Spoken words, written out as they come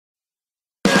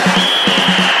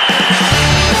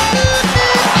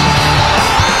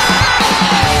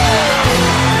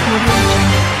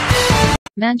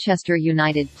Manchester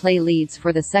United play Leeds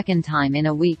for the second time in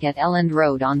a week at Elland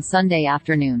Road on Sunday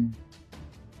afternoon.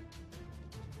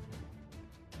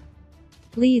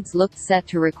 Leeds looked set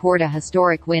to record a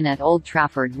historic win at Old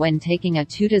Trafford when taking a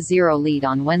 2-0 lead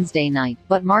on Wednesday night,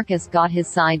 but Marcus got his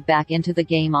side back into the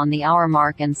game on the hour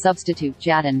mark and substitute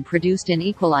Jadon produced an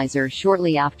equaliser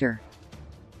shortly after.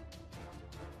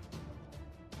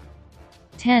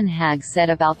 Ten Hag said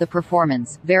about the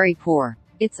performance, "Very poor.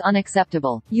 It's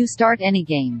unacceptable. You start any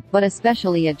game, but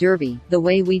especially a derby, the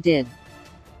way we did.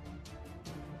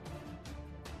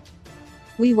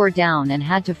 We were down and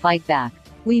had to fight back.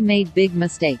 We made big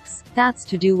mistakes. That's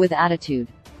to do with attitude.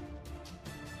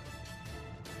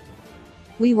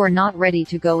 We were not ready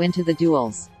to go into the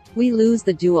duels. We lose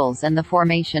the duels and the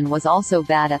formation was also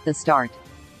bad at the start.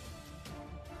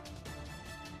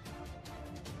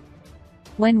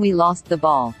 When we lost the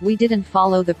ball, we didn't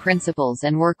follow the principles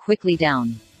and were quickly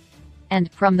down.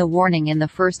 And, from the warning in the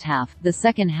first half, the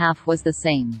second half was the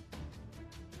same."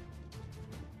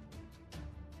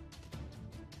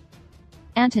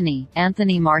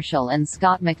 Anthony Martial and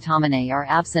Scott McTominay are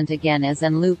absent again as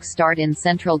and Luke start in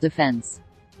central defence.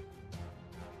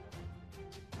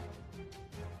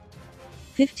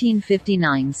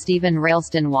 15:59 Stephen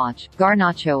Ralston watch,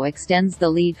 Garnacho extends the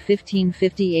lead.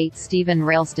 15:58 Stephen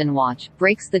Ralston watch,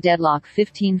 breaks the deadlock.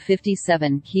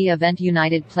 15:57 Key event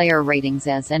United player ratings.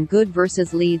 As and Good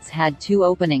vs Leeds had two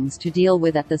openings to deal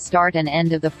with at the start and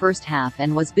end of the first half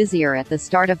and was busier at the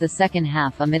start of the second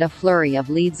half amid a flurry of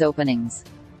Leeds openings.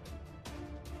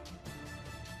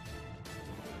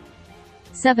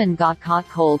 7 got caught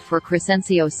cold for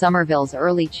Crescencio Somerville's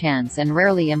early chance and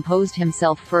rarely imposed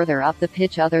himself further up the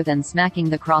pitch other than smacking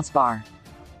the crossbar.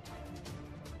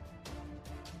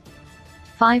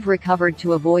 5 recovered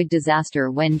to avoid disaster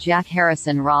when Jack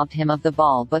Harrison robbed him of the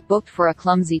ball but booked for a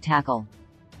clumsy tackle.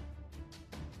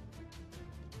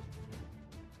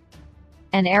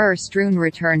 An error-strewn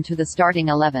return to the starting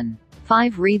 11.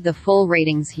 5 Read the full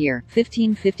ratings here.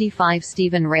 15:55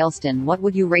 Stephen Ralston. What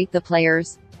would you rate the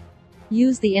players?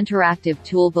 Use the interactive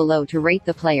tool below to rate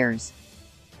the players.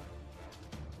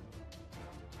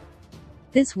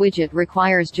 This widget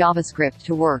requires JavaScript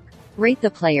to work. Rate the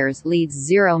players. Leeds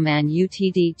 0 Man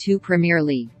Utd 2 Premier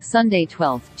League, Sunday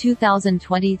 12,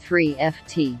 2023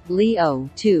 FT, Leo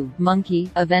 2,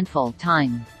 Monkey, eventful,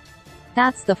 time.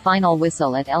 That's the final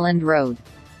whistle at Elland Road.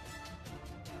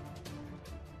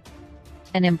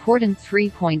 An important 3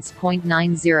 points.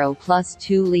 90 plus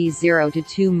 2 Lee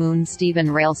 0-2 Moon Stephen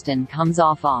Ralston comes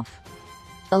off.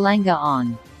 Elanga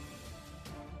on.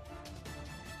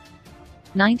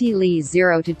 90 Lee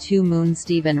 0-2 Moon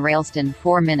Stephen Ralston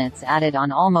 4 minutes added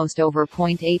on almost over.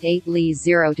 88 Lee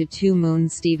 0-2 Moon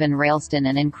Stephen Ralston.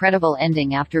 An incredible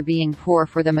ending after being poor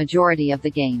for the majority of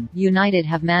the game. United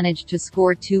have managed to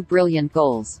score 2 brilliant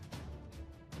goals.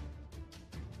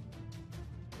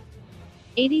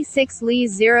 86 Lee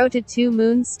 0-2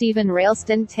 Moon Stephen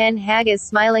Ralston. Ten Hag is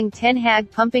smiling. Ten Hag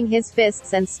pumping his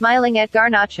fists and smiling at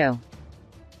Garnacho.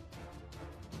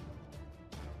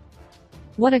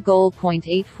 What a goal.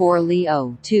 84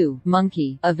 Leo 2,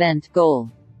 Monkey, event, goal.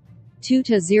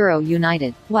 2-0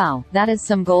 United. Wow, that is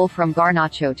some goal from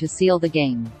Garnacho to seal the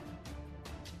game.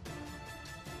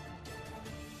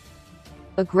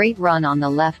 A great run on the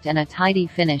left and a tidy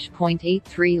finish.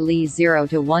 83 Lee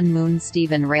 0-1 Moon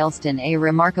Stephen Ralston. A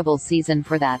remarkable season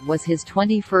for that. Was his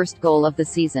 21st goal of the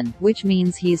season, which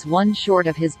means he's one short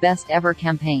of his best ever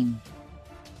campaign.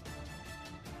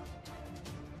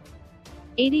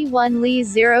 81 Lee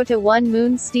 0-1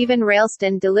 Moon Stephen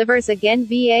Ralston delivers again.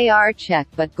 VAR check,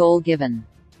 but goal given.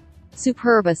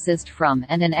 Superb assist from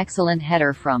and an excellent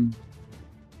header from.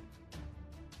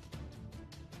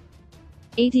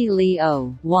 80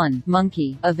 Leo 1,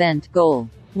 Monkey, event, goal.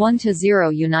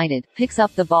 1-0 United, picks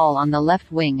up the ball on the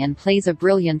left wing and plays a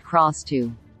brilliant cross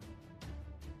to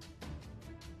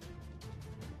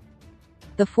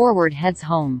the forward. Heads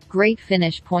home, great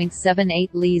finish.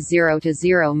 78 Lee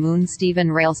 0-0 Moon Stephen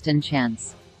Ralston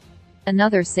chance.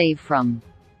 Another save from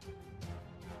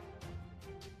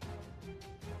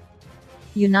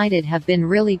United have been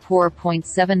really poor.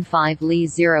 75 Lee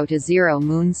 0-0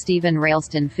 Moon Stephen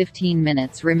Ralston. 15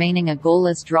 minutes remaining. A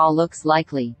goalless draw looks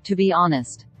likely, to be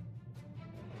honest.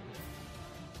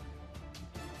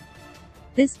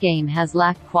 This game has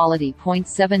lacked quality.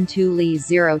 72 Lee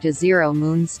 0-0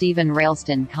 Moon Stephen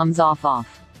Ralston comes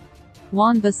off.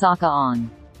 Wan-Bissaka on.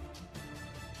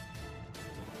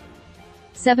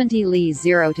 70 Lee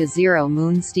 0-0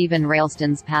 Moon Stephen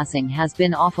Ralston's passing has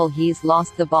been awful. He's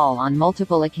lost the ball on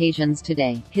multiple occasions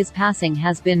today. His passing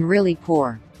has been really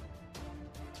poor.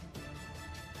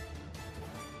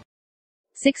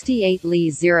 68 Lee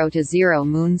 0-0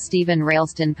 Moon Stephen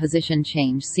Railston position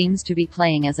change seems to be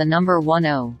playing as a number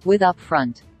 1-0, with up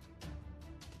front.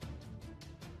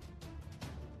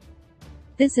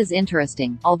 This is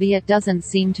interesting, albeit doesn't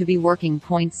seem to be working.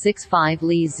 65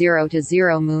 Lee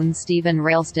 0-0 Moon Stephen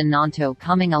Railston Nanto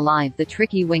coming alive. The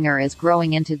tricky winger is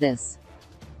growing into this.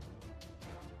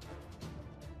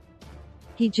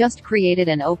 He just created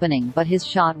an opening but his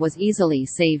shot was easily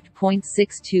saved.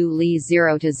 62 Lee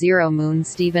 0-0 Moon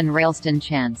Stephen Railston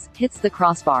chance, hits the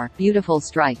crossbar, beautiful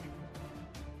strike.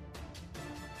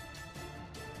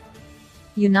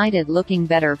 United looking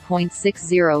better.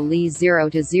 60 Lee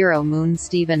 0-0 Moon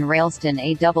Stephen Railston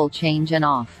a double change and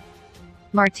off.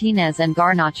 Martinez and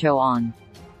Garnacho on.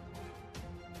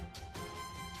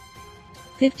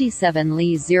 57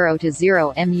 Lee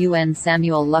 0-0 MUN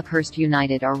Samuel Luckhurst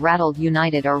United are rattled.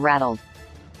 United are rattled.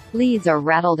 Leeds are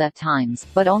rattled at times,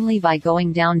 but only by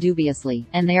going down dubiously,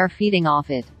 and they are feeding off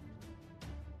it.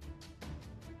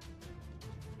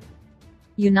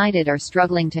 United are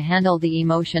struggling to handle the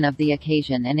emotion of the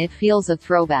occasion and it feels a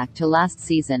throwback to last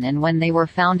season and when they were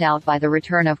found out by the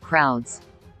return of crowds.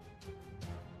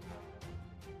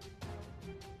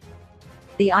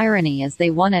 The irony is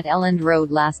they won at Elland Road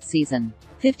last season.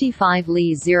 55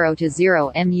 Lee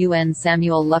 0-0 MUN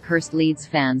Samuel Luckhurst Leeds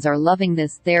fans are loving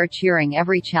this, they're cheering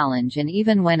every challenge and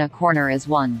even when a corner is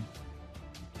won.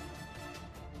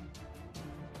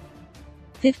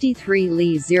 53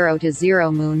 Lee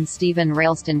 0-0 Moon Stephen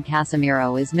Railston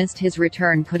Casemiro is missed. His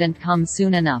return couldn't come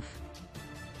soon enough.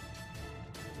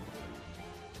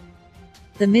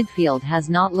 The midfield has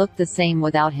not looked the same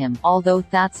without him, although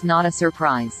that's not a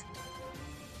surprise.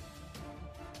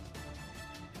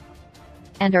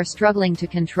 And are struggling to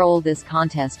control this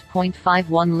contest.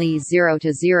 51 Lee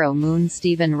 0-0 Moon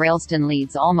Stephen Railston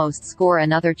Leeds almost score.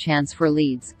 Another chance for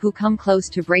Leeds, who come close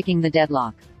to breaking the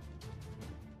deadlock.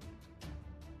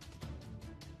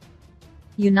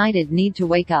 United need to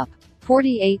wake up.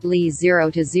 48 Lee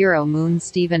 0-0 Moon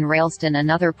Stephen Railston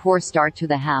another poor start to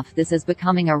the half. This is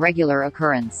becoming a regular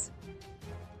occurrence.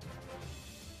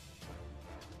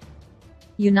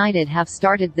 United have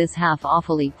started this half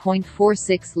awfully.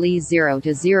 46 Lee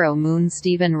 0-0 Moon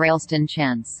Stephen Railston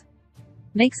chance.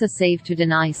 Makes a save to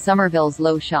deny Somerville's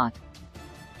low shot.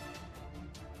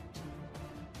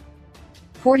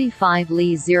 45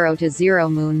 Lee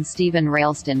 0-0 Moon Stephen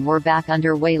Railston. We're back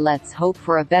underway. Let's hope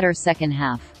for a better second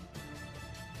half.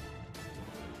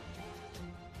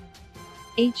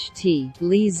 HT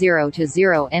Lee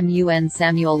 0-0 MUN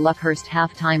Samuel Luckhurst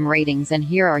halftime ratings. And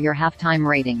here are your halftime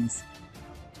ratings.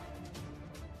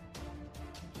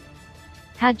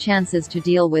 Had chances to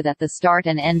deal with at the start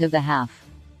and end of the half.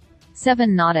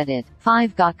 7 not at it.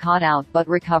 5 got caught out but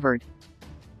recovered.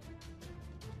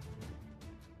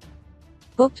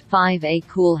 Booked. 5 a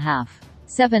cool half.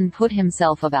 7 put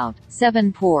himself about.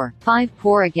 7 poor. 5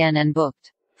 poor again and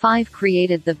booked. 5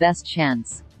 created the best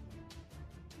chance.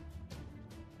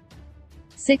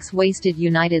 6 wasted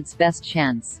United's best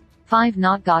chance. 5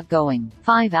 not got going.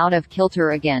 5 out of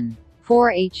kilter again.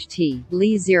 4 HT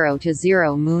Lee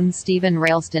 0-0 Moon Stephen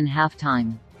Railston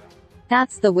halftime.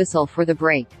 That's the whistle for the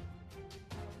break.